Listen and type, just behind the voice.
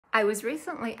I was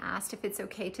recently asked if it's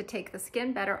okay to take the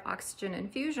Skin Better Oxygen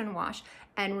Infusion Wash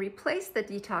and replace the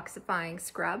detoxifying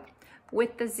scrub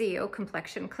with the ZO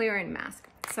Complexion Clearing Mask.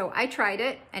 So I tried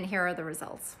it and here are the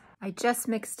results. I just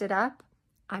mixed it up.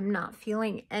 I'm not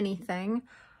feeling anything.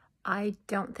 I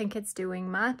don't think it's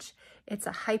doing much. It's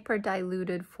a hyper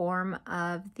diluted form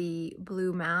of the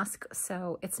blue mask,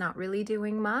 so it's not really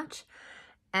doing much.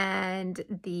 And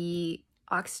the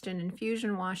oxygen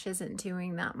infusion wash isn't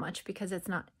doing that much because it's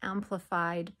not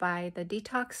amplified by the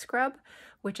detox scrub,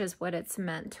 which is what it's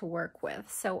meant to work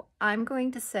with. So I'm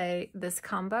going to say this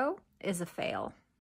combo is a fail.